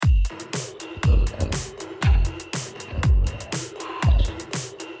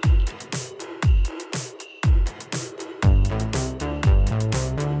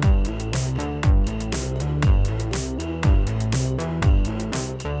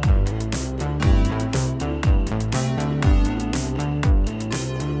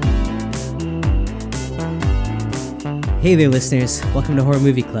Hey there, listeners. Welcome to Horror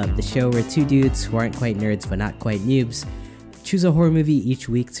Movie Club, the show where two dudes who aren't quite nerds but not quite noobs choose a horror movie each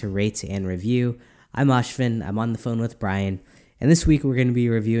week to rate and review. I'm Ashvin. I'm on the phone with Brian. And this week we're going to be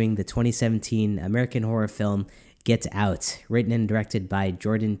reviewing the 2017 American horror film Get Out, written and directed by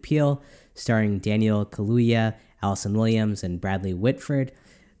Jordan Peele, starring Daniel Kaluuya, Allison Williams, and Bradley Whitford.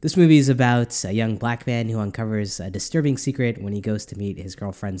 This movie is about a young black man who uncovers a disturbing secret when he goes to meet his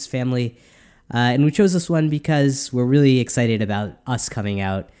girlfriend's family. And we chose this one because we're really excited about Us coming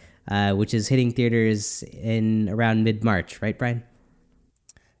out, which is hitting theaters in around mid-March, right, Brian?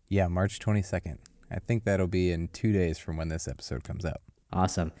 Yeah, March 22nd. I think that'll be in 2 days from when this episode comes out.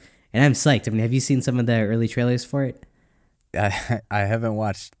 Awesome. And I'm psyched. I mean, have you seen some of the early trailers for it? I haven't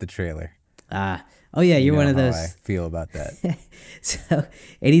watched the trailer. Oh yeah, you're one of those. How I feel about that. So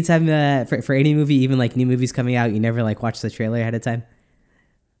anytime for any movie, even like new movies coming out, you never like watch the trailer ahead of time?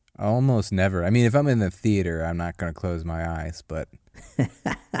 Almost never. I mean, if I'm in the theater, I'm not going to close my eyes, but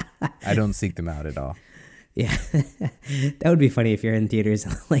I don't seek them out at all. Yeah, that would be funny if you're in theaters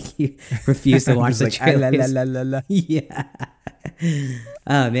and like you refuse to watch the trailers. Yeah.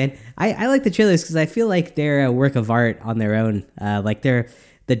 Oh man, I like the trailers because I feel like they're a work of art on their own. Like they're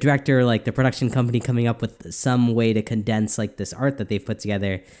the director, like the production company, coming up with some way to condense like this art that they've put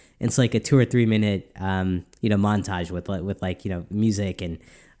together. It's like a 2 or 3 minute, montage with music and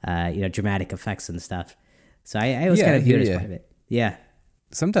dramatic effects and stuff. So I always kind of view it as part of it. Yeah.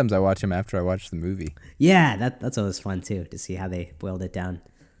 Sometimes I watch them after I watch the movie. Yeah, that's always fun too, to see how they boiled it down.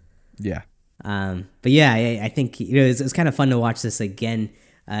 Yeah. But yeah, I think it's kind of fun to watch this again.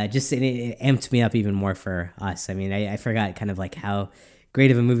 It amped me up even more for Us. I mean, I forgot kind of like how great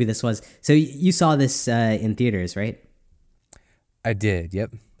of a movie this was. So you saw this in theaters, right? I did.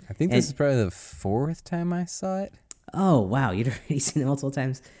 Yep. I think this is probably the fourth time I saw it. Oh wow, you'd already seen it multiple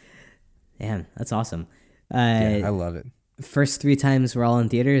times. Damn, that's awesome. Yeah, I love it. First 3 times were all in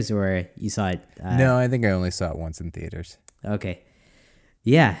theaters, or you saw it? No, I think I only saw it once in theaters. Okay.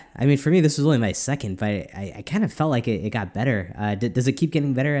 Yeah, I mean, for me, this was only my second, but I kind of felt like it got better. Does it keep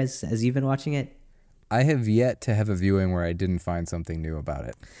getting better as you've been watching it? I have yet to have a viewing where I didn't find something new about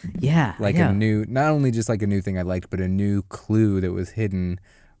it. Yeah, like a new, not only just like a new thing I liked, but a new clue that was hidden,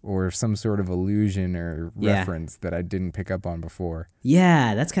 or some sort of illusion or reference that I didn't pick up on before.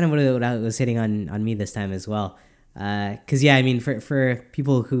 Yeah, that's kind of what I was hitting on me this time as well. Because I mean, for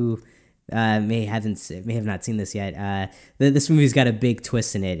people who may have not seen this yet, this movie's got a big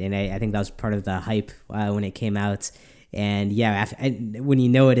twist in it, and I think that was part of the hype when it came out. And yeah, when you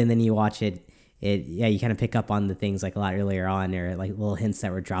know it and then you watch it, you kind of pick up on the things like a lot earlier on, or like little hints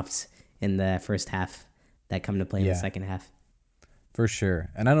that were dropped in the first half that come to play in the second half. For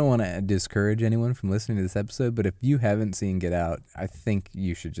sure. And I don't want to discourage anyone from listening to this episode, but if you haven't seen Get Out, I think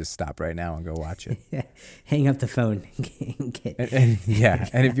you should just stop right now and go watch it. Hang up the phone. And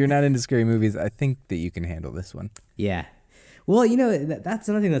if you're not into scary movies, I think that you can handle this one. Yeah. Well, that's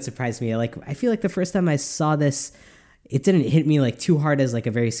another thing that surprised me. Like, I feel like the first time I saw this, it didn't hit me like too hard as like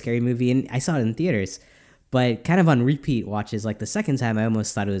a very scary movie, and I saw it in theaters. But kind of on repeat watches, like the second time, I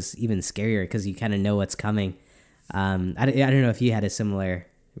almost thought it was even scarier because you kind of know what's coming. I don't know if you had a similar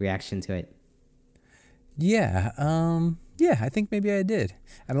reaction to it. Yeah, I think maybe I did.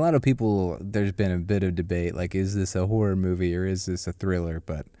 And a lot of people, there's been a bit of debate, like, is this a horror movie or is this a thriller?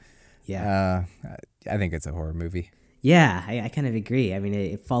 But I think it's a horror movie. Yeah, I kind of agree. I mean,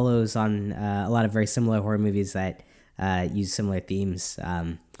 it follows on a lot of very similar horror movies that use similar themes.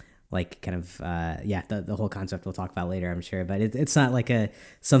 Like kind of the whole concept we'll talk about later, I'm sure, but it's not like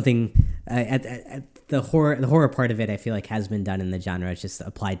something at the horror part of it. I feel like has been done in the genre. It's just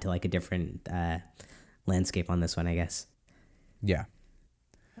applied to like a different landscape on this one, I guess. Yeah.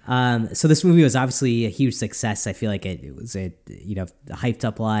 So this movie was obviously a huge success. I feel like it was hyped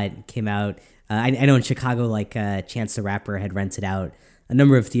up a lot. Came out. I know in Chicago, like Chance the Rapper had rented out a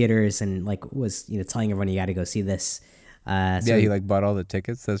number of theaters and like was telling everyone you got to go see this. He like bought all the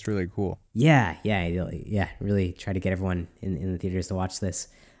tickets. That's really cool. Yeah. Really try to get everyone in the theaters to watch this.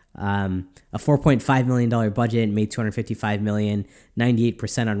 A $4.5 million budget, made $255 million,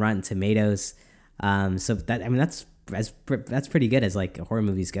 98% on Rotten Tomatoes. So that's pretty good as like horror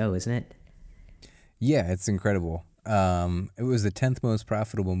movies go, isn't it? Yeah, it's incredible. It was the 10th most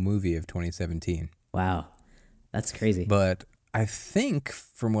profitable movie of 2017. Wow, that's crazy. But I think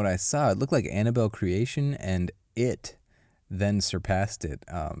from what I saw, it looked like Annabelle Creation and It then surpassed it.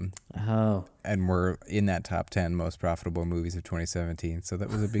 And were in that top 10 most profitable movies of 2017. So that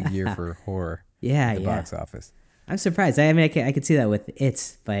was a big year for horror at the box office. I'm surprised. I mean, I could see that with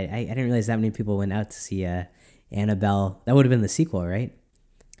It, but I didn't realize that many people went out to see Annabelle. That would have been the sequel, right?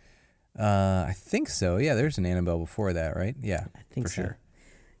 I think so. Yeah, there's an Annabelle before that, right? Yeah, I think for so. sure.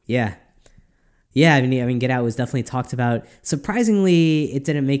 Yeah. Yeah, I mean, Get Out was definitely talked about. Surprisingly, it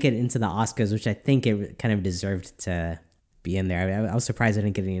didn't make it into the Oscars, which I think it kind of deserved to be in there. I mean, I was surprised I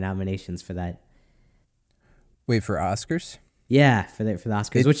didn't get any nominations for that. Wait, for Oscars? Yeah, for the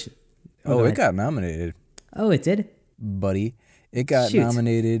Oscars. It got nominated. Oh, it did, buddy. It got Shoot.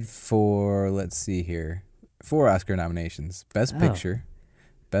 nominated for, let's see here, 4 Oscar nominations: Best Picture,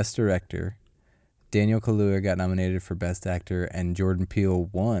 Best Director. Daniel Kaluuya got nominated for Best Actor, and Jordan Peele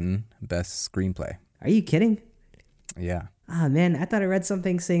won Best Screenplay. Are you kidding? Yeah. Oh man, I thought I read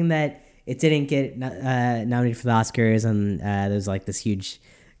something saying that it didn't get nominated for the Oscars, and there's like this huge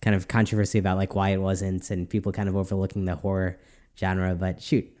kind of controversy about like why it wasn't, and people kind of overlooking the horror genre. But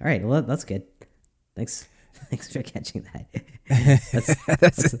shoot, all right, well that's good. Thanks for catching that.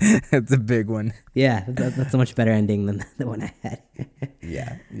 That's a big one. Yeah, that's a much better ending than the one I had.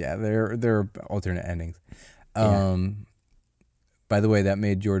 yeah, there are alternate endings. By the way, that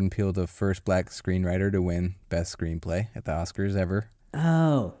made Jordan Peele the first black screenwriter to win Best Screenplay at the Oscars ever.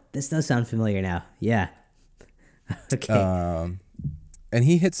 Oh, this does sound familiar now. Yeah. Okay. And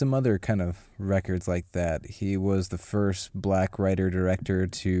he hit some other kind of records like that. He was the first black writer-director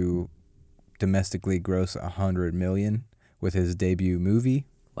to domestically gross $100 million with his debut movie.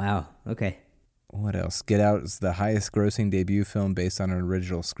 Wow. Okay. What else? Get Out is the highest grossing debut film based on an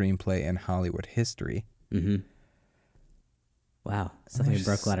original screenplay in Hollywood history. Mm-hmm. Wow. Something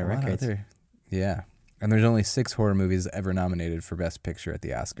broke a lot of records. Yeah. And there's only 6 horror movies ever nominated for Best Picture at the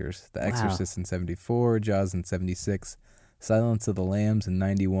Oscars. The Exorcist in 1974, Jaws in 1976, Silence of the Lambs in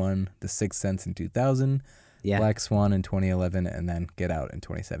 1991, The Sixth Sense in 2000, Black Swan in 2011, and then Get Out in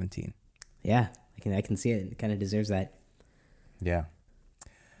 2017. Yeah, I can see it. It kind of deserves that. Yeah.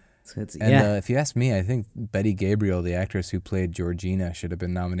 So if you ask me, I think Betty Gabriel, the actress who played Georgina, should have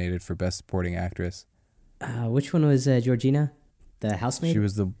been nominated for Best Supporting Actress. Which one was Georgina? The housemaid? She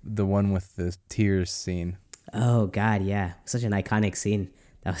was the one with the tears scene. Oh God, yeah, such an iconic scene.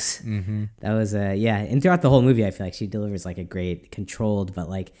 That was and throughout the whole movie, I feel like she delivers like a great controlled, but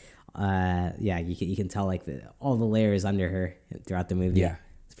like you can tell like all the layers under her throughout the movie. Yeah,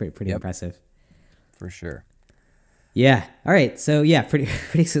 it's pretty impressive. For sure. Yeah. All right. So yeah, pretty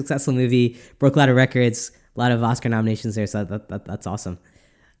successful movie. Broke a lot of records. A lot of Oscar nominations there. So that's awesome.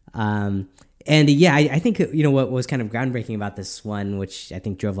 And yeah, I think what was kind of groundbreaking about this one, which I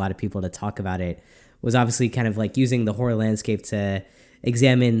think drove a lot of people to talk about it, was obviously kind of like using the horror landscape to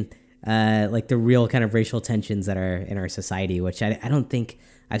examine like the real kind of racial tensions that are in our society, which I don't think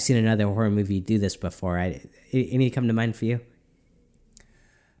I've seen another horror movie do this before. Any come to mind for you?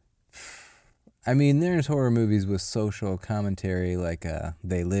 I mean, there's horror movies with social commentary, like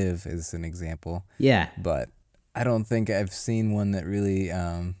They Live is an example. Yeah. But I don't think I've seen one that really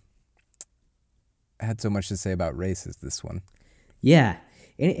had so much to say about race as this one. Yeah.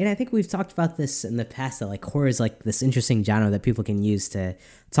 And I think we've talked about this in the past, that like horror is like this interesting genre that people can use to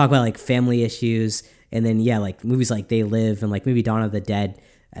talk about like family issues. And then, like movies like They Live and like maybe Dawn of the Dead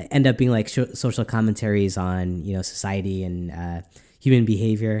end up being like social commentaries on, society and human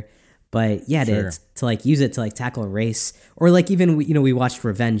behavior. But yeah, sure. to like use it to like tackle race, or like even we watched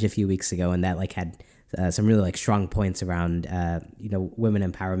Revenge a few weeks ago, and that like had some really like strong points around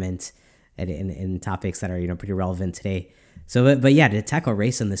women empowerment and topics that are pretty relevant today. So but yeah, to tackle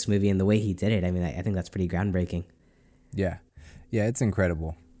race in this movie and the way he did it, I mean, I think that's pretty groundbreaking. Yeah, it's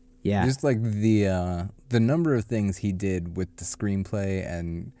incredible. Yeah, just like the number of things he did with the screenplay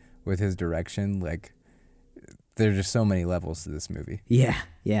and with his direction, like there's just so many levels to this movie.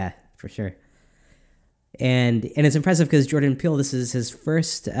 Yeah. For sure. And it's impressive because Jordan Peele, this is his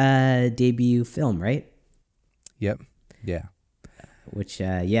first debut film, right? Yep. Yeah. Which,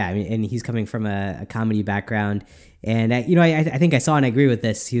 I mean, and he's coming from a comedy background. And, I think I saw and I agree with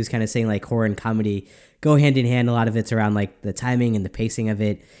this. He was kind of saying like horror and comedy go hand in hand. A lot of it's around like the timing and the pacing of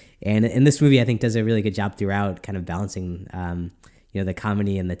it. And this movie, I think, does a really good job throughout kind of balancing, the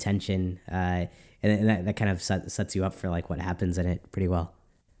comedy and the tension. And that kind of sets you up for like what happens in it pretty well.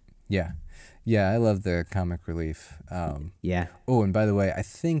 Yeah, I love the comic relief. Yeah. Oh, and by the way, I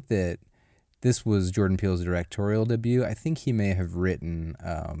think that this was Jordan Peele's directorial debut. I think he may have written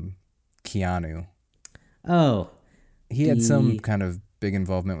Keanu. Oh. He had some kind of big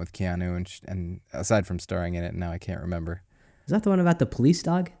involvement with Keanu, and aside from starring in it, now I can't remember. Is that the one about the police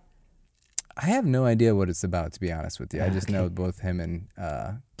dog? I have no idea what it's about, to be honest with you. I just know both him and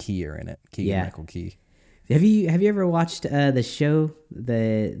Key are in it. Keegan-Michael Key. Have you ever watched the show,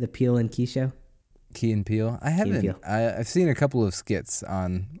 the Peele and Key show? Key and Peele. I haven't. I've seen a couple of skits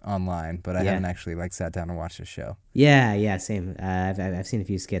online, but I haven't actually like sat down and watched the show. Yeah, same. I've seen a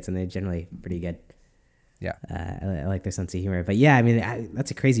few skits and they're generally pretty good. Yeah, I like their sense of humor. But yeah, I mean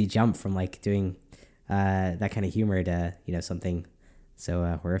that's a crazy jump from like doing that kind of humor to something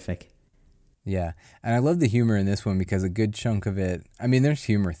so horrific. Yeah, and I love the humor in this one because a good chunk of it. I mean, there's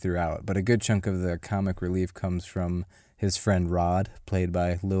humor throughout, but a good chunk of the comic relief comes from his friend Rod, played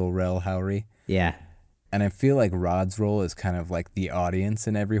by Lil Rel Howery. Yeah. And I feel like Rod's role is kind of like the audience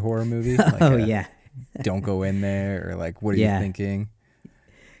in every horror movie. Like yeah. Don't go in there, or like, what are you thinking?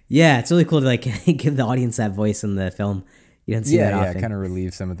 Yeah, it's really cool to like give the audience that voice in the film. You don't see that often. Yeah, kind of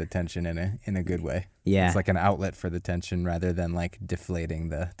relieve some of the tension in a good way. Yeah. It's like an outlet for the tension rather than like deflating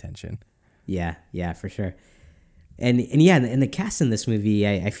the tension. Yeah, for sure. And yeah, and the cast in this movie,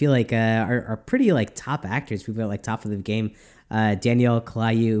 I feel like are pretty like top actors. People are like top of the game. Daniel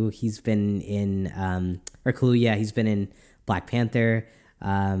Kaluuya, he's been in he's been in Black Panther.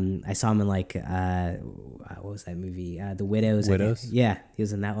 I saw him in like what was that movie? The Widows. Yeah, he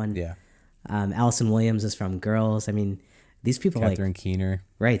was in that one. Yeah. Allison Williams is from Girls. I mean, these people Catherine Keener.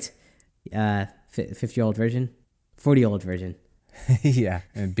 Right. 50-year-old virgin, 40-year-old virgin. Yeah,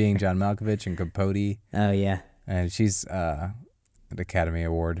 and being John Malkovich and Capote. Oh yeah. And she's an Academy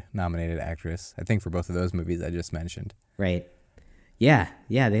Award nominated actress, I think, for both of those movies I just mentioned. Right. Yeah.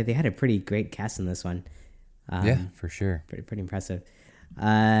 They had a pretty great cast in this one. Yeah, for sure. Pretty impressive.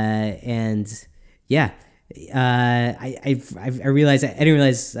 And yeah, I realized I didn't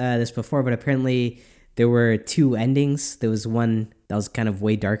realize this before, but apparently there were two endings. There was one that was kind of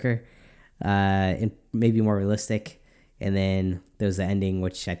way darker, and maybe more realistic, and then there was the ending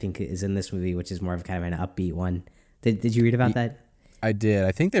which I think is in this movie, which is more of kind of an upbeat one. Did you read about that? I did.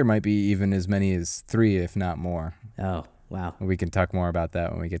 I think there might be even as many as 3, if not more. Oh, wow. We can talk more about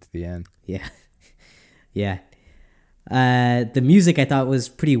that when we get to the end. Yeah. Yeah. The music I thought was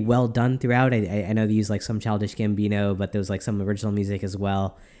pretty well done throughout. I know they used like some Childish Gambino, but there was like some original music as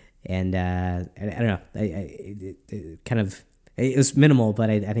well. And I don't know. It was minimal, but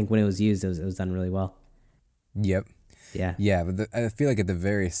I think when it was used, it was done really well. Yep. Yeah. Yeah, but I feel like at the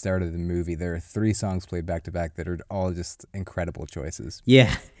very start of the movie, there are 3 songs played back to back that are all just incredible choices.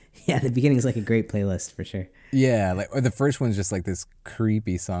 Yeah. Yeah, the beginning is like a great playlist for sure. Yeah, or the first one's just like this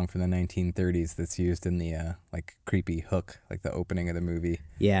creepy song from the 1930s that's used in the like creepy hook, like the opening of the movie.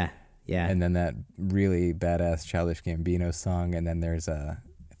 Yeah. And then that really badass Childish Gambino song, and then there's I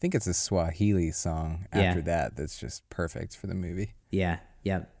think it's a Swahili song after that that's just perfect for the movie. Yeah.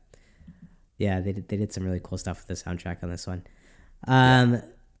 They did some really cool stuff with the soundtrack on this one.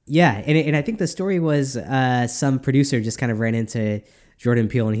 Yeah, and I think the story was some producer just kind of ran into Jordan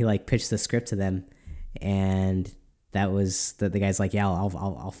Peele and he like pitched the script to them, and that was the guy's like, yeah,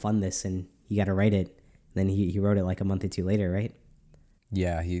 I'll fund this, and you got to write it. And then he wrote it like a month or two later, right?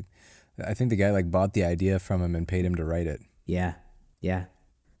 Yeah, I think the guy like bought the idea from him and paid him to write it. Yeah.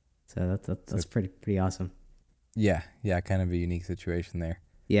 So that's pretty awesome. Yeah, kind of a unique situation there.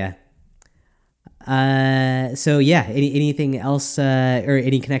 Yeah. So yeah, anything else or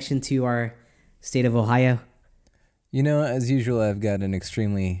any connection to our state of Ohio? As usual, I've got an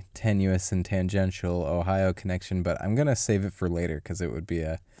extremely tenuous and tangential Ohio connection, but I'm going to save it for later because it would be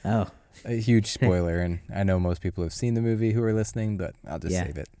a huge spoiler, and I know most people have seen the movie who are listening, but I'll just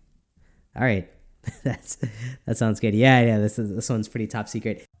save it. All right. That sounds good. Yeah, this one's pretty top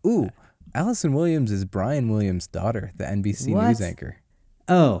secret. Ooh, Allison Williams is Brian Williams' daughter, the NBC News anchor.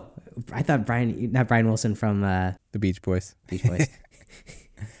 Oh, I thought not Brian Wilson from the Beach Boys.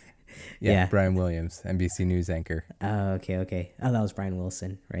 Yeah, Brian Williams, NBC News anchor. Oh, okay. Oh, that was Brian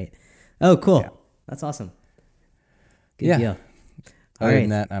Wilson, right? Oh, cool. Yeah. That's awesome. Good deal. Other than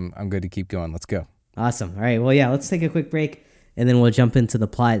that, I'm good to keep going. Let's go. Awesome. All right. Well, yeah, let's take a quick break, and then we'll jump into the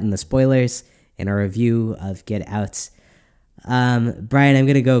plot and the spoilers and our review of Get Out. Brian, I'm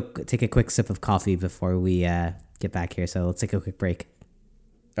going to go take a quick sip of coffee before we get back here, so let's take a quick break.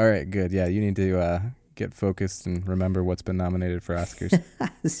 All right, good. Yeah, you need to get focused and remember what's been nominated for Oscars.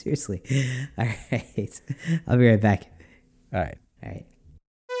 Seriously. All right. I'll be right back. All right.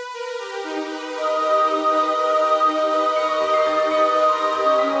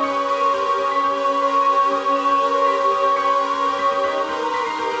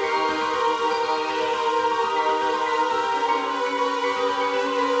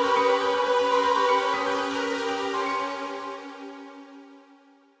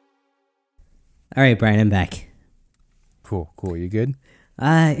 All right, Brian, I'm back. Cool. You good?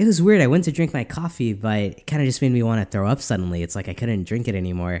 It was weird. I went to drink my coffee, but it kind of just made me want to throw up suddenly. It's like I couldn't drink it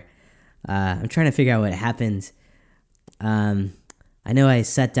anymore. I'm trying to figure out what happened. I know I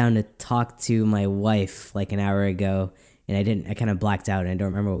sat down to talk to my wife like an hour ago, and I kind of blacked out, and I don't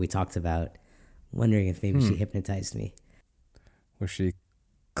remember what we talked about. I'm wondering if maybe she hypnotized me. Was she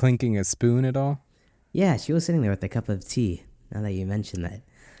clinking a spoon at all? Yeah, she was sitting there with a cup of tea, now that you mentioned that.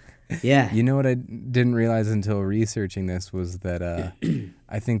 Yeah. You know what I didn't realize until researching this was that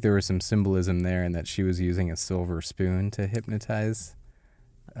I think there was some symbolism there in that she was using a silver spoon to hypnotize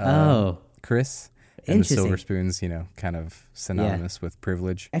Chris. And the silver spoon's, kind of synonymous with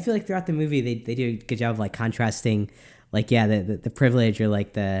privilege. I feel like throughout the movie they do a good job of like contrasting the privilege or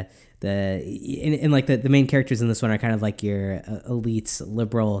like the main characters in this one are kind of like your elite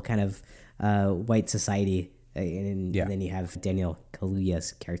liberal kind of white society. And then you have Daniel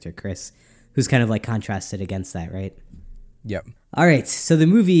Kaluuya's character, Chris, who's kind of like contrasted against that, right? Yep. All right, so the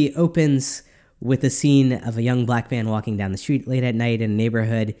movie opens with a scene of a young black man walking down the street late at night in a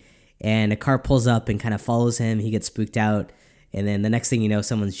neighborhood, and a car pulls up and kind of follows him. He gets spooked out, and then the next thing you know,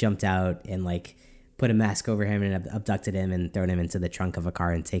 someone's jumped out and like put a mask over him and abducted him and thrown him into the trunk of a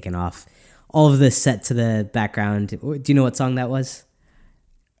car and taken off. All of this set to the background. Do you know what song that was?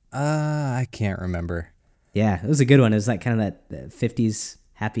 I can't remember. Yeah, it was a good one. It was like kind of that 50s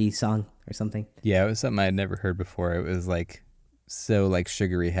happy song or something. Yeah, it was something I had never heard before. It was like so like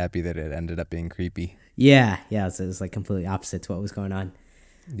sugary happy that it ended up being creepy. Yeah, it was like completely opposite to what was going on.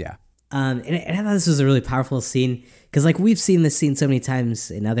 Yeah. And I thought this was a really powerful scene because like we've seen this scene so many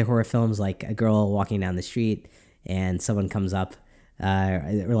times in other horror films, like a girl walking down the street and someone comes up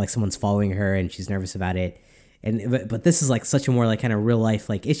or like someone's following her and she's nervous about it. But this is like such a more like kind of real life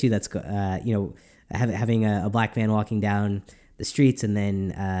like issue that's having a black man walking down the streets and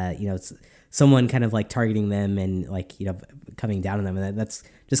then it's someone kind of like targeting them and like coming down on them, and that's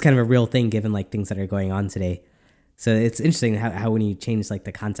just kind of a real thing given like things that are going on today. So it's interesting how when you change like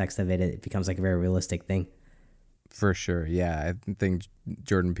the context of it, it becomes like a very realistic thing. For sure, yeah. I think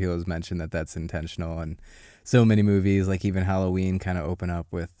Jordan Peele has mentioned that that's intentional, and so many movies, like even Halloween, kind of open up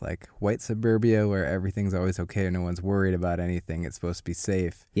with like white suburbia where everything's always okay, no one's worried about anything. It's supposed to be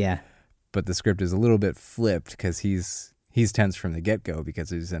safe. Yeah. But the script is a little bit flipped because he's tense from the get-go because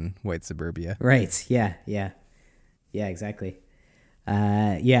he's in white suburbia. Right. Yeah. Exactly.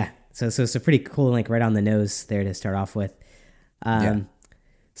 So it's a pretty cool, like right on the nose there to start off with.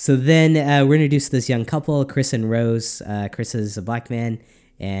 So then we're introduced to this young couple, Chris and Rose. Chris is a black man,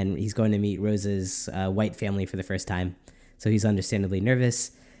 and he's going to meet Rose's white family for the first time. So he's understandably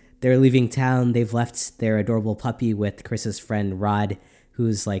nervous. They're leaving town. They've left their adorable puppy with Chris's friend Rod,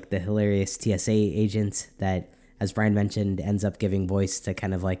 who's like the hilarious TSA agent that, as Brian mentioned, ends up giving voice to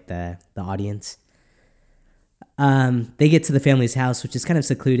kind of like the audience. They get to the family's house, which is kind of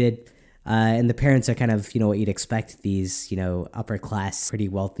secluded, and the parents are kind of, what you'd expect, these, upper class, pretty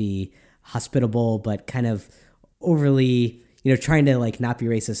wealthy, hospitable, but kind of overly, trying to like not be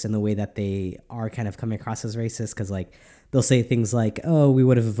racist in the way that they are kind of coming across as racist, because like they'll say things like, oh, we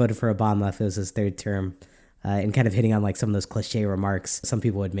would have voted for Obama if it was his third term, and kind of hitting on like some of those cliche remarks some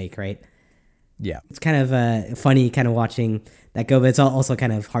people would make, right? Yeah. It's kind of funny kind of watching that go, but it's also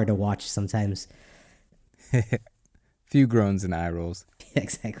kind of hard to watch sometimes. Few groans and eye rolls.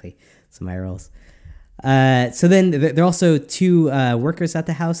 Exactly. Some eye rolls. So then there are also two workers at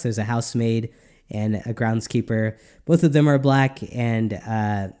the house. There's a housemaid and a groundskeeper. Both of them are black, and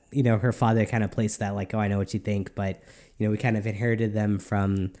her father kind of placed that like, oh, I know what you think, but we kind of inherited them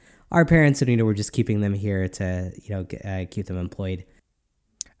from our parents, and we're just keeping them here to keep them employed.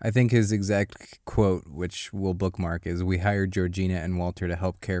 I think his exact quote, which we'll bookmark, is, "We hired Georgina and Walter to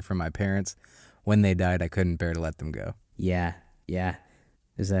help care for my parents. When they died, I couldn't bear to let them go." Yeah.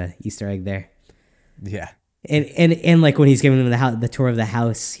 There's a Easter egg there. Yeah. And like when he's giving them the tour of the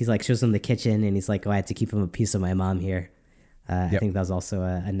house, he's like shows them the kitchen, and he's like, "Oh, I had to keep him a piece of my mom here." Yep. I think that was also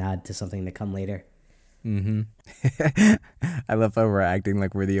a nod to something to come later. Mm-hmm. I love how we're acting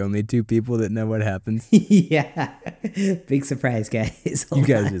like we're the only two people that know what happens. Yeah. Big surprise, guys. You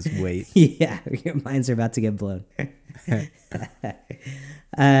guys just wait. Yeah, your minds are about to get blown.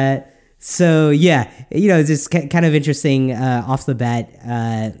 So yeah, it's just kind of interesting off the bat.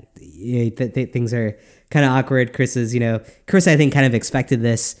 Things are kind of awkward. Chris, I think kind of expected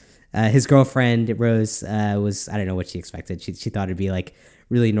this. His girlfriend Rose was, I don't know what she expected. She thought it'd be like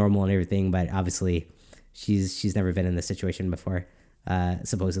really normal and everything, but obviously she's never been in this situation before,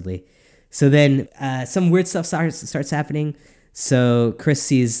 supposedly. So then some weird stuff starts happening. So Chris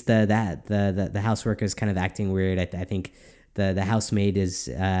sees the house workers kind of acting weird. I think the housemaid is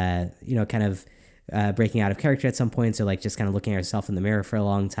kind of breaking out of character at some point, so like just kind of looking at herself in the mirror for a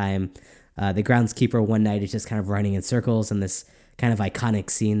long time. The groundskeeper one night is just kind of running in circles in this kind of iconic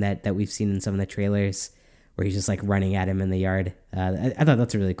scene that we've seen in some of the trailers, where he's just like running at him in the yard. I thought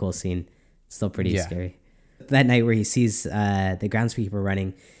that's a really cool scene. Still pretty scary. That night where he sees the groundskeeper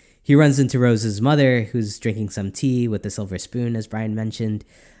running, he runs into Rose's mother, who's drinking some tea with a silver spoon, as Brian mentioned.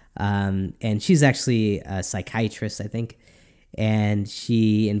 And she's actually a psychiatrist, I think. And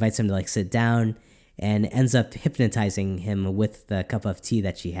she invites him to like sit down and ends up hypnotizing him with the cup of tea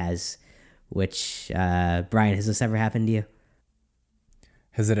that she has, which, Brian, has this ever happened to you?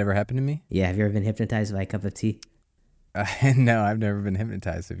 Has it ever happened to me? Yeah, have you ever been hypnotized by a cup of tea? No, I've never been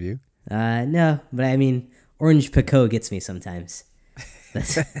hypnotized. Have you? No, but I mean, orange Picot gets me sometimes.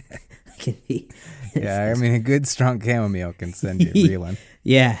 Can be. Yeah, I mean, a good strong chamomile can send you reeling.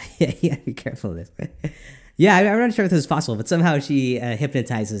 Yeah, be careful of this. Yeah, I'm not sure if this is possible, but somehow she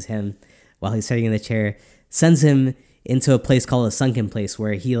hypnotizes him while he's sitting in the chair, sends him into a place called a sunken place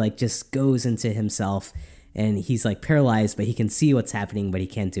where he like just goes into himself and he's like paralyzed, but he can see what's happening, but he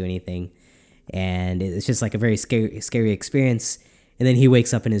can't do anything. And it's just like a very scary experience. And then he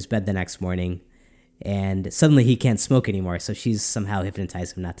wakes up in his bed the next morning and suddenly he can't smoke anymore. So she's somehow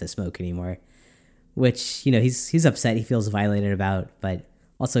hypnotized him not to smoke anymore, which, you know, he's upset. He feels violated about, but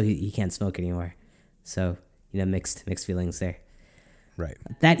also he can't smoke anymore. So, you know, mixed feelings there. Right.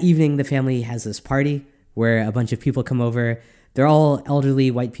 That evening, the family has this party where a bunch of people come over. They're all elderly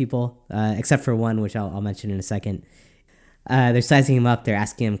white people, except for one, which I'll mention in a second. They're sizing him up. They're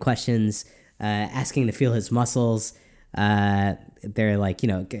asking him questions, asking to feel his muscles. They're like, you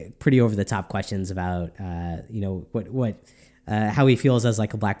know, pretty over the top questions about, you know, how he feels as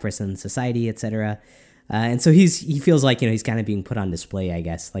like a black person in society, etc. And so he feels like, you know, he's kind of being put on display, I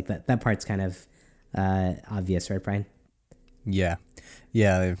guess. Like that part's kind of obvious, right, Brian? Yeah.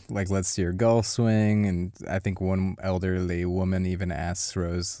 Yeah, like, let's see your golf swing. And I think one elderly woman even asks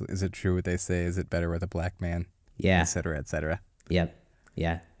Rose, is it true what they say? Is it better with a black man? Yeah. Et cetera, et cetera. Yep.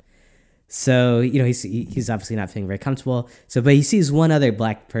 Yeah. So, you know, he's obviously not feeling very comfortable. So, but he sees one other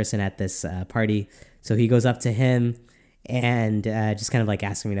black person at this party. So he goes up to him and just kind of like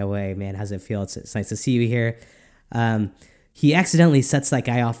asking him, you know, hey, man, how's it feel? It's nice to see you here. He accidentally sets that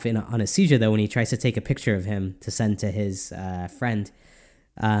guy off on a seizure, though, when he tries to take a picture of him to send to his friend.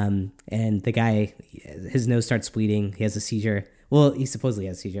 And the guy, his nose starts bleeding. He has a seizure. Well, he supposedly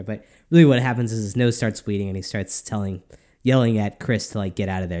has a seizure, but really what happens is his nose starts bleeding and he starts yelling at Chris to like, get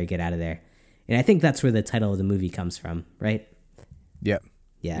out of there, get out of there. And I think that's where the title of the movie comes from, right? Yep.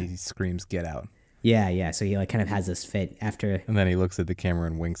 Yeah. He screams, get out. Yeah. So he like kind of has this fit after. And then he looks at the camera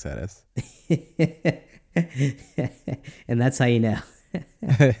and winks at us. And that's how you know.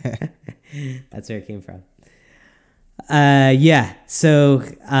 That's where it came from. Yeah. So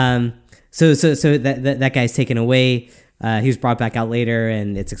that guy's taken away. He was brought back out later,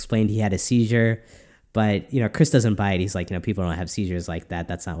 and it's explained he had a seizure. But, you know, Chris doesn't buy it. He's like, you know, people don't have seizures like that.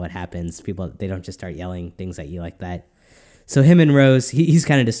 That's not what happens. They don't just start yelling things at you like that. So him and Rose, he's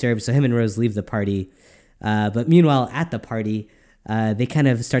kind of disturbed. So him and Rose leave the party. But meanwhile, at the party, they kind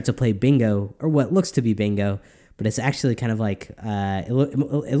of start to play bingo, or what looks to be bingo. But it's actually kind of like,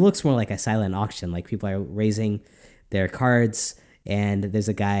 it looks more like a silent auction. Like people are raising their cards, and there's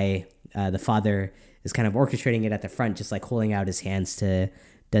a guy, the father is kind of orchestrating it at the front, just like holding out his hands to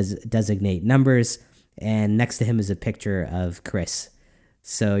designate numbers. And next to him is a picture of Chris.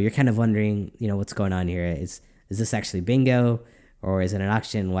 So you're kind of wondering, you know, what's going on here? Is this actually bingo, or is it an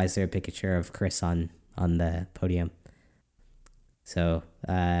auction? Why is there a picture of Chris on the podium? So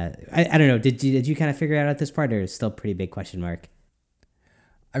I don't know. Did you kind of figure it out at this part, or is it still a pretty big question mark?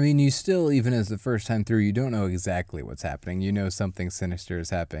 I mean, you still, even as the first time through, you don't know exactly what's happening. You know something sinister is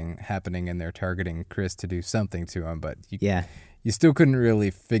happening, and they're targeting Chris to do something to him, but you still couldn't really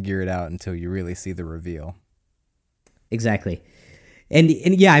figure it out until you really see the reveal. Exactly. And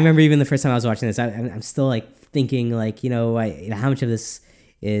yeah, I remember even the first time I was watching this, I'm still like thinking like, you know, how much of this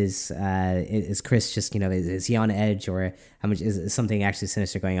is Chris just, you know, is he on edge, or how much is something actually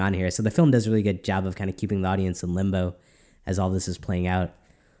sinister going on here? So the film does a really good job of kind of keeping the audience in limbo as all this is playing out.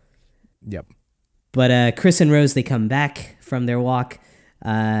 Yep. But Chris and Rose, they come back from their walk.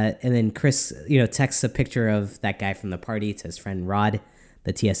 And then Chris, you know, texts a picture of that guy from the party to his friend Rod,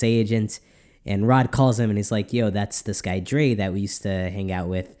 the TSA agent. And Rod calls him and he's like, yo, that's this guy Dre that we used to hang out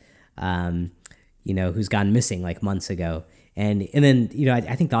with, you know, who's gone missing like months ago. And then, you know,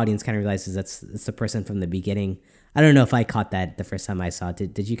 I think the audience kind of realizes that's the person from the beginning. I don't know if I caught that the first time I saw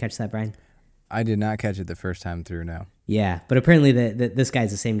it. Did you catch that, Brian? I did not catch it the first time through, no. Yeah, but apparently this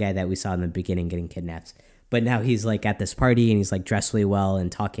guy's the same guy that we saw in the beginning getting kidnapped. But now he's like at this party and he's like dressed really well and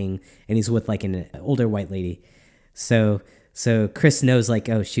talking, and he's with like an older white lady. So Chris knows like,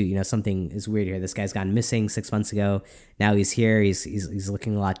 oh shoot, you know, something is weird here. This guy's gone missing 6 months ago. Now he's here. He's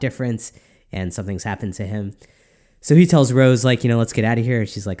looking a lot different. and something's happened to him. So he tells Rose, like, let's get out of here.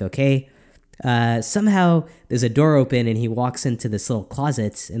 She's like, okay. Somehow there's a door open and he walks into this little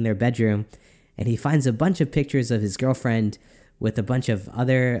closet in their bedroom and he finds a bunch of pictures of his girlfriend with a bunch of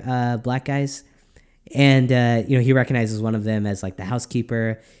other black guys. And, he recognizes one of them as like the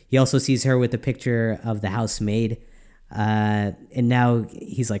housekeeper. He also sees her with a picture of the housemaid. And now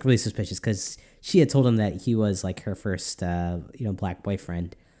he's like really suspicious because she had told him that he was like her first, black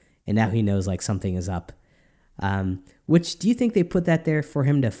boyfriend. And now he knows like something is up. Which do you think they put that there for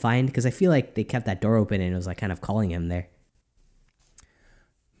him to find? Because I feel like they kept that door open and it was like kind of calling him there.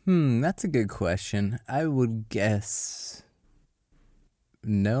 That's a good question. I would guess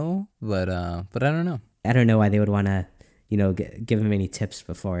no, but I don't know. I don't know why they would want to, give him any tips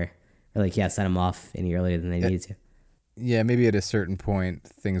before, or like, send him off any earlier than they needed to. Yeah, maybe at a certain point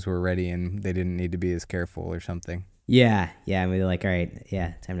things were ready and they didn't need to be as careful or something. Yeah. Maybe they're like, all right,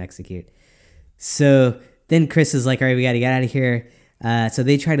 time to execute. So then Chris is like, all right, we got to get out of here. So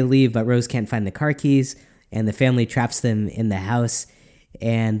they try to leave, but Rose can't find the car keys, and the family traps them in the house.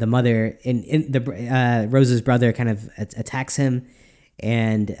 And the mother, Rose's brother, kind of attacks him.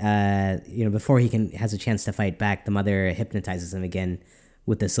 And before he has a chance to fight back, the mother hypnotizes him again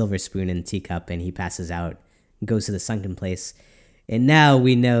with the silver spoon and teacup, and he passes out and goes to the sunken place. And now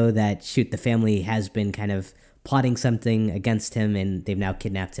we know that the family has been kind of plotting something against him, and they've now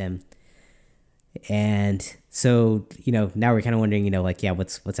kidnapped him. And so, now we're kind of wondering,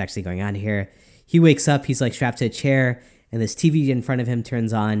 what's actually going on here. He wakes up, he's like strapped to a chair, and this TV in front of him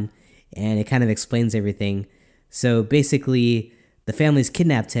turns on, and it kind of explains everything. So basically, the family's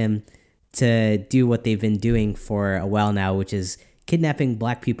kidnapped him to do what they've been doing for a while now, which is kidnapping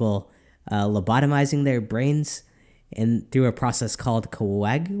black people, lobotomizing their brains, and through a process called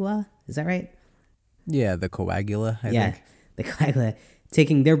coagula. Is that right? Yeah, the coagula, I think. The coagula.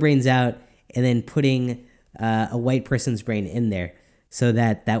 Taking their brains out and then putting a white person's brain in there so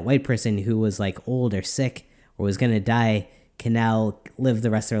that white person who was like old or sick or was going to die can now live the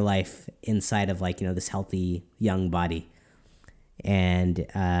rest of their life inside of like, this healthy young body. And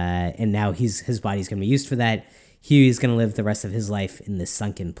now his body's going to be used for that. He's going to live the rest of his life in this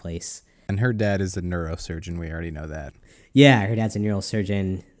sunken place. And her dad is a neurosurgeon. We already know that. Yeah, her dad's a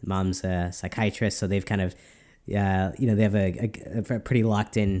neurosurgeon. Mom's a psychiatrist. So they've kind of, they have a pretty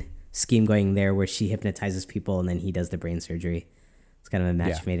locked in scheme going there where she hypnotizes people and then he does the brain surgery. It's kind of a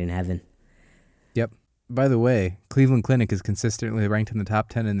match made in heaven. Yep. By the way, Cleveland Clinic is consistently ranked in the top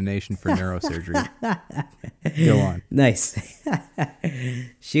 10 in the nation for neurosurgery. Go on. Nice.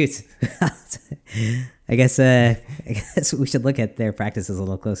 Shoot. I guess we should look at their practices a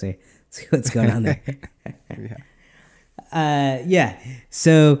little closer. See what's going on there.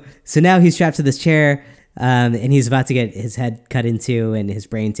 So now he's strapped to this chair, and he's about to get his head cut into and his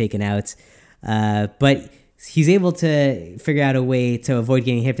brain taken out. But he's able to figure out a way to avoid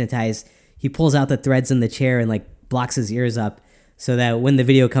getting hypnotized. He pulls out the threads in the chair and like blocks his ears up so that when the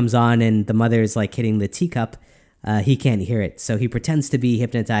video comes on and the mother's like hitting the teacup, he can't hear it. So he pretends to be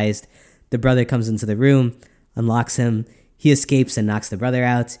hypnotized. The brother comes into the room, unlocks him. He escapes and knocks the brother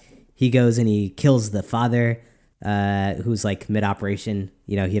out. He goes and he kills the father, who's like mid-operation.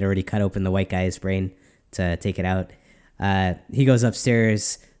 He had already cut open the white guy's brain to take it out. He goes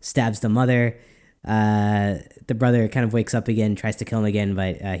upstairs, stabs the mother. The brother kind of wakes up again, tries to kill him again,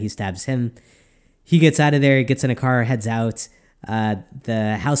 but he stabs him. He gets out of there, gets in a car, heads out.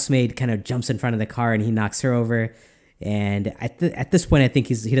 The housemaid kind of jumps in front of the car and he knocks her over. And at this point, I think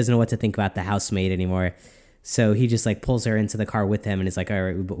he doesn't know what to think about the housemaid anymore. So he just like pulls her into the car with him and is like, all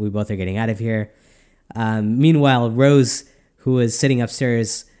right, we both are getting out of here. Meanwhile, Rose, who was sitting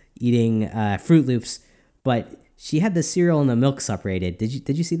upstairs eating Fruit Loops, but she had the cereal and the milk separated.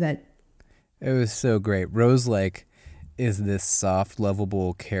 Did you see that? It was so great. Rose is this soft,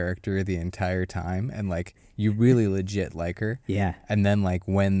 lovable character the entire time, and you really legit like her. Yeah. And then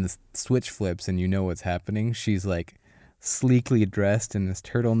when the switch flips and you know what's happening, she's sleekly dressed in this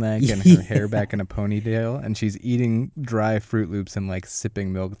turtleneck and her hair back in a ponytail, and she's eating dry Fruit Loops and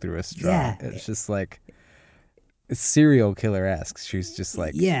sipping milk through a straw. Yeah. It's just it's serial killer-esque. She's just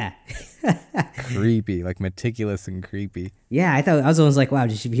creepy, meticulous and creepy. Yeah, I was always like, wow,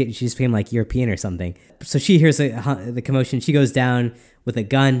 she just became European or something. So she hears the commotion. She goes down with a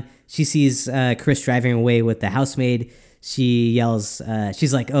gun. She sees Chris driving away with the housemaid. She yells,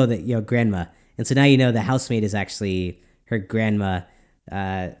 she's like, oh, grandma. And so now you know the housemaid is actually her grandma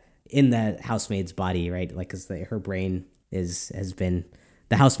in the housemaid's body, right? Because her brain the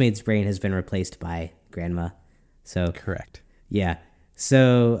housemaid's brain has been replaced by grandma. So correct. Yeah.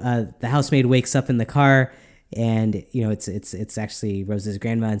 So the housemaid wakes up in the car and it's actually Rose's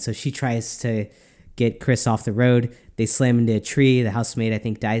grandma, and so she tries to get Chris off the road. They slam into a tree. The housemaid, I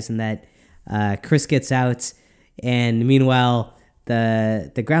think, dies in that. Chris gets out, and meanwhile,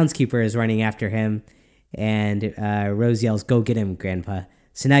 the groundskeeper is running after him, and Rose yells, "Go get him, Grandpa!"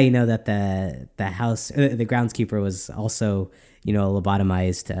 So now you know that the groundskeeper was also a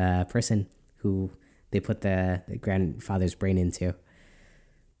lobotomized person who they put the grandfather's brain into.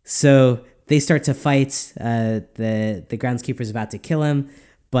 So they start to fight. The groundskeeper's about to kill him,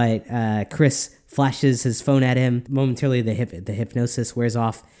 but Chris flashes his phone at him. Momentarily, the hypnosis wears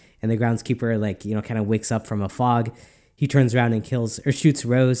off, and the groundskeeper kind of wakes up from a fog. He turns around and shoots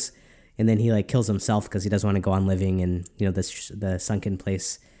Rose, and then he kills himself because he doesn't want to go on living in the sunken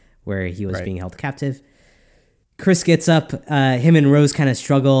place where he was being held captive. Chris gets up. Him and Rose kind of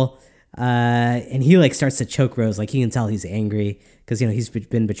struggle, and he starts to choke Rose. He can tell he's angry because he's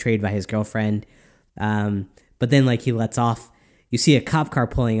been betrayed by his girlfriend. But then he lets off. You see a cop car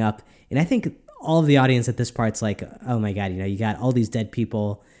pulling up, and I think all of the audience at this part's like, oh my god, you got all these dead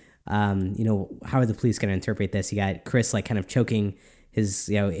people. How are the police going to interpret this? You got Chris kind of choking his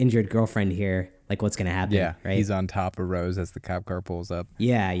injured girlfriend here. What's going to happen? Yeah, right? He's on top of Rose as the cop car pulls up.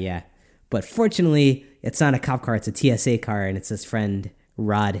 Yeah. But fortunately, it's not a cop car. It's a TSA car, and it's his friend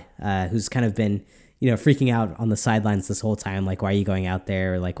Rod, who's kind of been freaking out on the sidelines this whole time. Why are you going out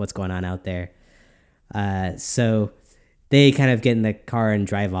there? Or what's going on out there? So they kind of get in the car and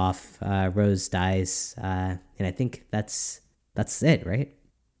drive off. Rose dies, and I think that's it, right?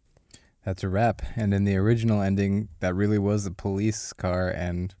 That's a wrap. And in the original ending, that really was a police car,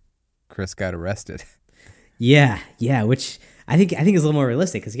 and Chris got arrested. Yeah, which I think is a little more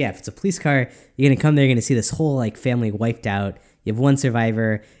realistic because if it's a police car, you're gonna come there, you're gonna see this whole family wiped out. You have one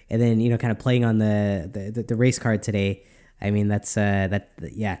survivor, and then kind of playing on the race card today. I mean, that's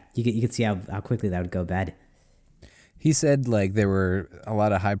you could see how quickly that would go bad. He said there were a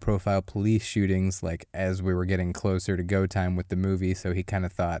lot of high profile police shootings as we were getting closer to go time with the movie, so he kind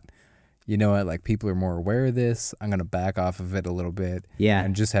of thought, you know what, people are more aware of this. I'm going to back off of it a little bit. Yeah.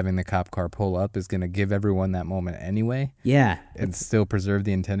 And just having the cop car pull up is going to give everyone that moment anyway. Yeah. And still preserve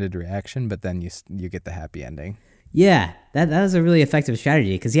the intended reaction, but then you get the happy ending. Yeah, that was a really effective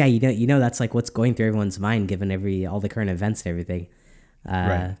strategy because that's what's going through everyone's mind given all the current events and everything.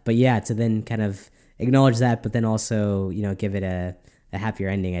 Right. But to then kind of acknowledge that, but then also give it a happier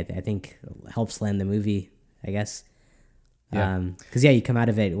ending, I think helps land the movie, I guess. Yeah. Because you come out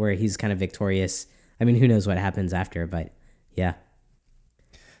of it where he's kind of victorious. I mean, who knows what happens after, but yeah.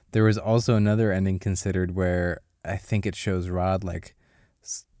 There was also another ending considered where I think it shows Rod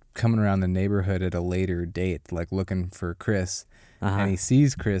coming around the neighborhood at a later date, looking for Chris, and he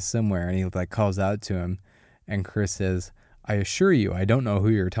sees Chris somewhere, and he calls out to him, and Chris says, "I assure you, I don't know who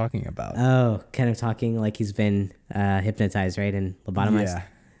you're talking about." Oh, kind of talking like he's been hypnotized, right, and lobotomized.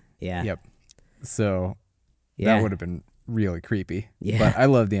 Yeah. Yep. So that would have been really creepy. Yeah. But I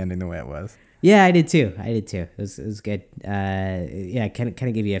love the ending the way it was. Yeah, I did too. It was good. Kind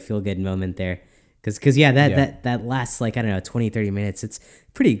of give you a feel good moment there. Cause that lasts 20, 30 minutes. It's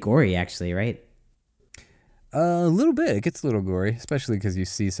pretty gory actually, right? A little bit. It gets a little gory, especially because you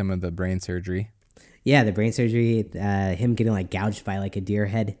see some of the brain surgery. Yeah, the brain surgery, him getting gouged by a deer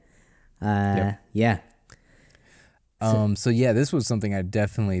head. Yep. Yeah. So this was something I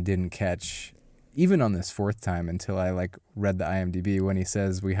definitely didn't catch even on this fourth time until I read the IMDb when he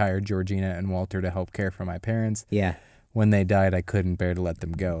says, "We hired Georgina and Walter to help care for my parents. Yeah. When they died, I couldn't bear to let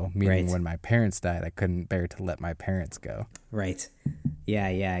them go." Meaning right. When my parents died, I couldn't bear to let my parents go. Right.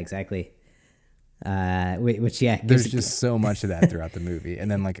 Yeah, exactly. Which there's just so much of that throughout the movie.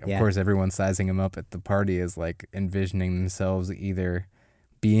 And then of course everyone sizing him up at the party is envisioning themselves either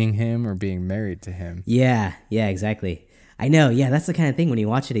being him or being married to him. Yeah, exactly. I know. Yeah, that's the kind of thing when you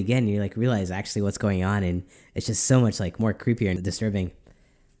watch it again, you realize actually what's going on, and it's just so much more creepier and disturbing.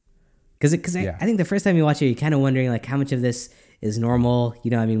 Because I think the first time you watch it, you're kind of wondering how much of this is normal.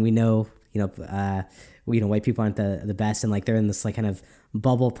 I mean, we know white people aren't the best, and they're in this kind of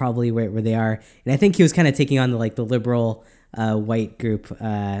bubble probably where they are. And I think he was kind of taking on the liberal white group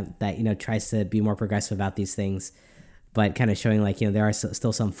that tries to be more progressive about these things, but kind of showing there are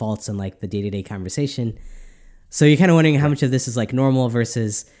still some faults in the day-to-day conversation. So you're kind of wondering how much of this is normal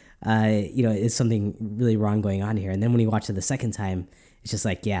versus is something really wrong going on here. And then when you watch it the second time, it's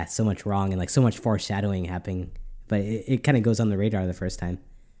just so much wrong and so much foreshadowing happening, but it kind of goes on the radar the first time.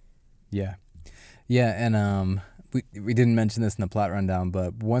 Yeah. And we didn't mention this in the plot rundown,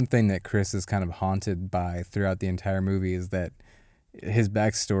 but one thing that Chris is kind of haunted by throughout the entire movie is that his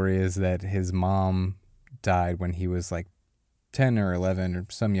backstory is that his mom died when he was 10 or 11 or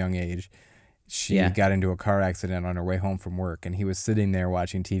some young age. she got into a car accident on her way home from work, and he was sitting there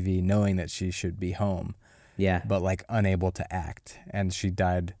watching TV knowing that she should be home. Yeah. But like unable to act. And she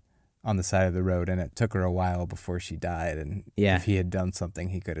died on the side of the road, and it took her a while before she died. And if he had done something,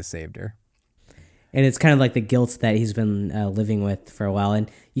 he could have saved her. And it's kind of like the guilt that he's been living with for a while. And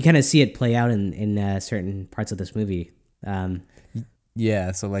you kind of see it play out in certain parts of this movie.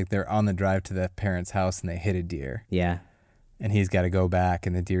 Yeah, so like they're on the drive to the parents' house and they hit a deer. Yeah. And he's got to go back,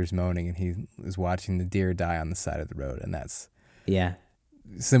 and the deer's moaning, and he is watching the deer die on the side of the road. And that's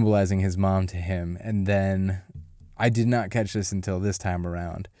symbolizing his mom to him. And then I did not catch this until this time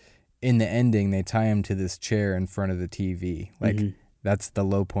around. In the ending, they tie him to this chair in front of the TV. Like, that's the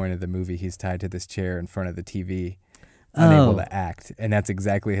low point of the movie. He's tied to this chair in front of the TV, unable to act. And that's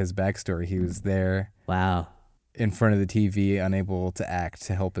exactly his backstory. He was there. Wow. In front of the TV, unable to act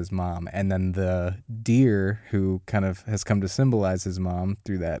to help his mom. And then the deer, who kind of has come to symbolize his mom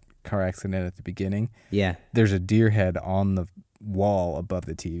through that car accident at the beginning. Yeah. There's a deer head on the wall above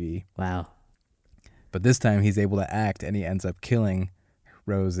the TV. Wow. But this time he's able to act, and he ends up killing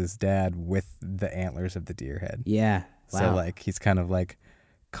Rose's dad with the antlers of the deer head. Yeah. Wow. So like he's kind of like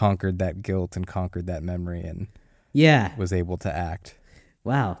conquered that guilt and conquered that memory and was able to act.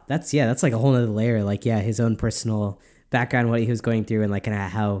 Wow, that's like a whole other layer. Like, his own personal background, what he was going through, and like kind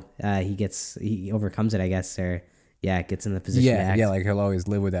of how he overcomes it, I guess, or gets in the position. To act. Yeah, like he'll always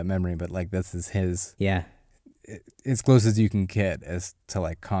live with that memory, but like this is his. Yeah, as close as you can get as to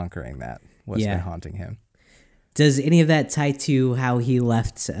like conquering that what's been haunting him. Does any of that tie to how he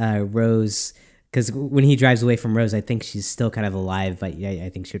left Rose? Because when he drives away from Rose, I think she's still kind of alive, but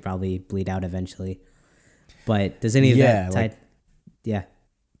I think she'd probably bleed out eventually. But does any of that tie? Yeah.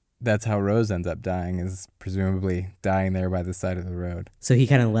 That's how Rose ends up dying, is presumably dying there by the side of the road. So he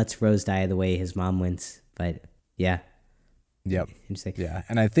kind of lets Rose die the way his mom went, but Yep. Interesting. Yeah,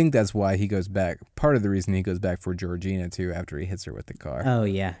 and I think that's why he goes back. Part of the reason he goes back for Georgina, too, after he hits her with the car. Oh,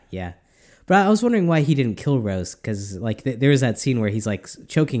 yeah. But I was wondering why he didn't kill Rose, because like there was that scene where he's like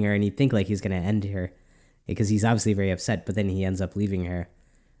choking her, and you'd think like he's going to end her, because he's obviously very upset, but then he ends up leaving her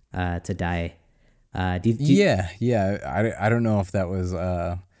to die. I don't know if that was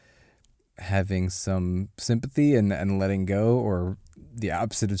having some sympathy and letting go, or the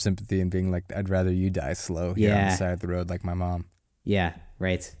opposite of sympathy and being like, I'd rather you die slow here on the side of the road like my mom. Yeah,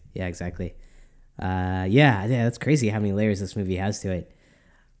 right. Yeah, exactly. That's crazy how many layers this movie has to it.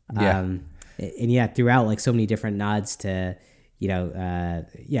 And throughout, like, so many different nods to,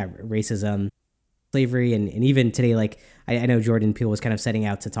 racism, slavery, and even today, like, I know Jordan Peele was kind of setting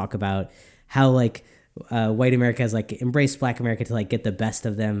out to talk about how like white America has like embraced Black America to like get the best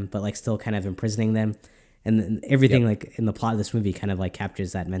of them, but like still kind of imprisoning them, and everything like in the plot of this movie kind of like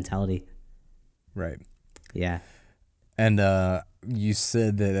captures that mentality. Right. Yeah. And you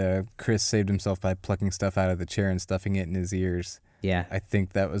said that Chris saved himself by plucking stuff out of the chair and stuffing it in his ears. Yeah. I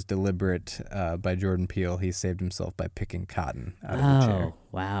think that was deliberate by Jordan Peele. He saved himself by picking cotton out of the chair. Oh,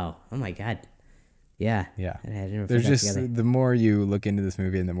 wow. Oh my God. Yeah. There's just the more you look into this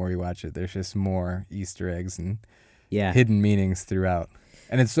movie and the more you watch it, there's just more Easter eggs and hidden meanings throughout.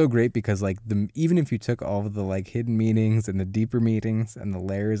 And it's so great because like even if you took all of the like hidden meanings and the deeper meanings and the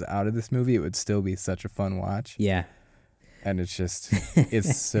layers out of this movie, it would still be such a fun watch. Yeah. And it's just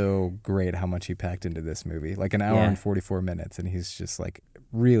it's so great how much he packed into this movie. Like an hour and 44 minutes, and he's just like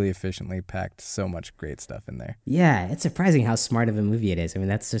really efficiently packed so much great stuff in there. Yeah, it's surprising how smart of a movie it is. I mean,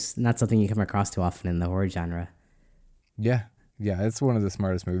 that's just not something you come across too often in the horror genre. Yeah, it's one of the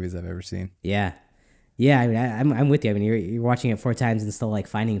smartest movies I've ever seen. Yeah. I mean, I'm with you. I mean, you're watching it 4 times and still like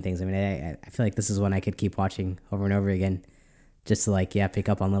finding things. I mean, I feel like this is one I could keep watching over and over again, just to like pick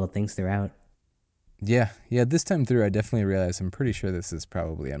up on little things throughout. Yeah. This time through, I definitely realized I'm pretty sure this is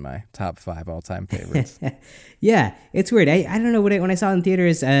probably in my top 5 all-time favorites. Yeah, it's weird. I don't know when I saw it in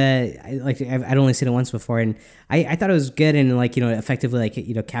theaters. I'd only seen it once before, and I thought it was good and like effectively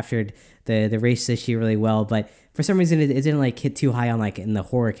like captured the race issue really well. But for some reason, it didn't like hit too high on like in the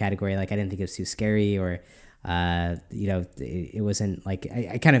horror category. Like I didn't think it was too scary, or it wasn't like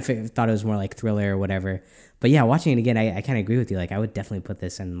I kind of thought it was more like thriller or whatever. But yeah, watching it again, I kind of agree with you. Like I would definitely put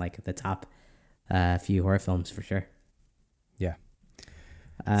this in like the top few horror films for sure. Yeah,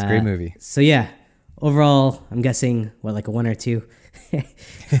 it's a great movie. So yeah, overall, I'm guessing like a 1 or 2.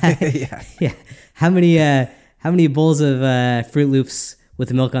 Yeah. How many bowls of Fruit Loops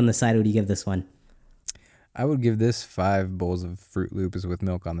with milk on the side would you give this one? I would give this 5 bowls of Fruit Loops with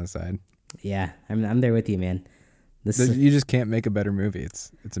milk on the side. Yeah, I'm there with you, man. You just can't make a better movie.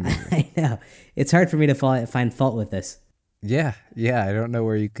 It's amazing. I know. It's hard for me to find fault with this. Yeah. I don't know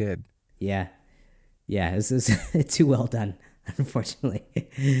where you could. Yeah, this is too well done, unfortunately.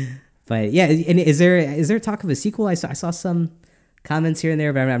 But yeah, and is there talk of a sequel? I saw some comments here and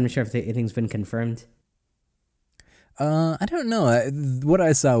there, but I'm not sure if anything's been confirmed. I don't know. What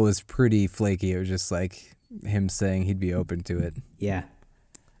I saw was pretty flaky. It was just like him saying he'd be open to it. Yeah.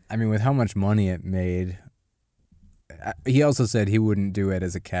 I mean, with how much money it made, he also said he wouldn't do it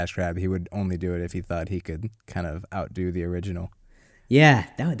as a cash grab. He would only do it if he thought he could kind of outdo the original. Yeah,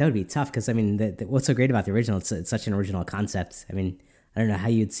 that would be tough because, I mean, what's so great about the original, it's such an original concept. I mean, I don't know how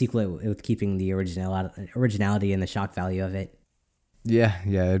you'd sequel it with keeping the originality and the shock value of it. Yeah,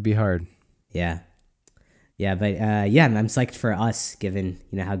 it'd be hard. Yeah. Yeah, but I'm psyched for Us, given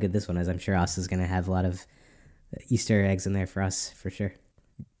how good this one is. I'm sure Us is going to have a lot of Easter eggs in there for us, for sure.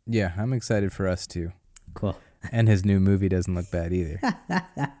 Yeah, I'm excited for Us too. Cool. And his new movie doesn't look bad either.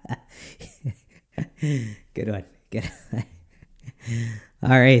 Good one. Good. All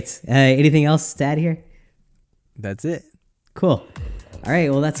right. Anything else to add here? That's it. Cool. All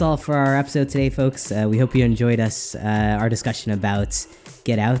right. Well, that's all for our episode today, folks. We hope you enjoyed our discussion about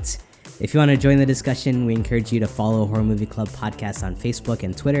Get Out. If you want to join the discussion, we encourage you to follow Horror Movie Club Podcast on Facebook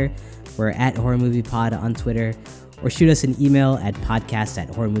and Twitter. We're at Horror Movie Pod on Twitter, or shoot us an email at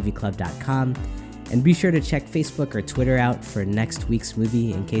podcast@horrormovieclub.com. And be sure to check Facebook or Twitter out for next week's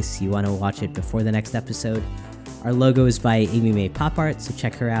movie in case you want to watch it before the next episode. Our logo is by Amy May Pop Art, so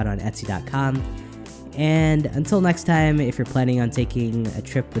check her out on Etsy.com. And until next time, if you're planning on taking a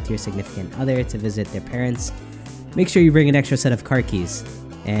trip with your significant other to visit their parents, make sure you bring an extra set of car keys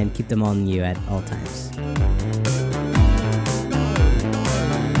and keep them on you at all times.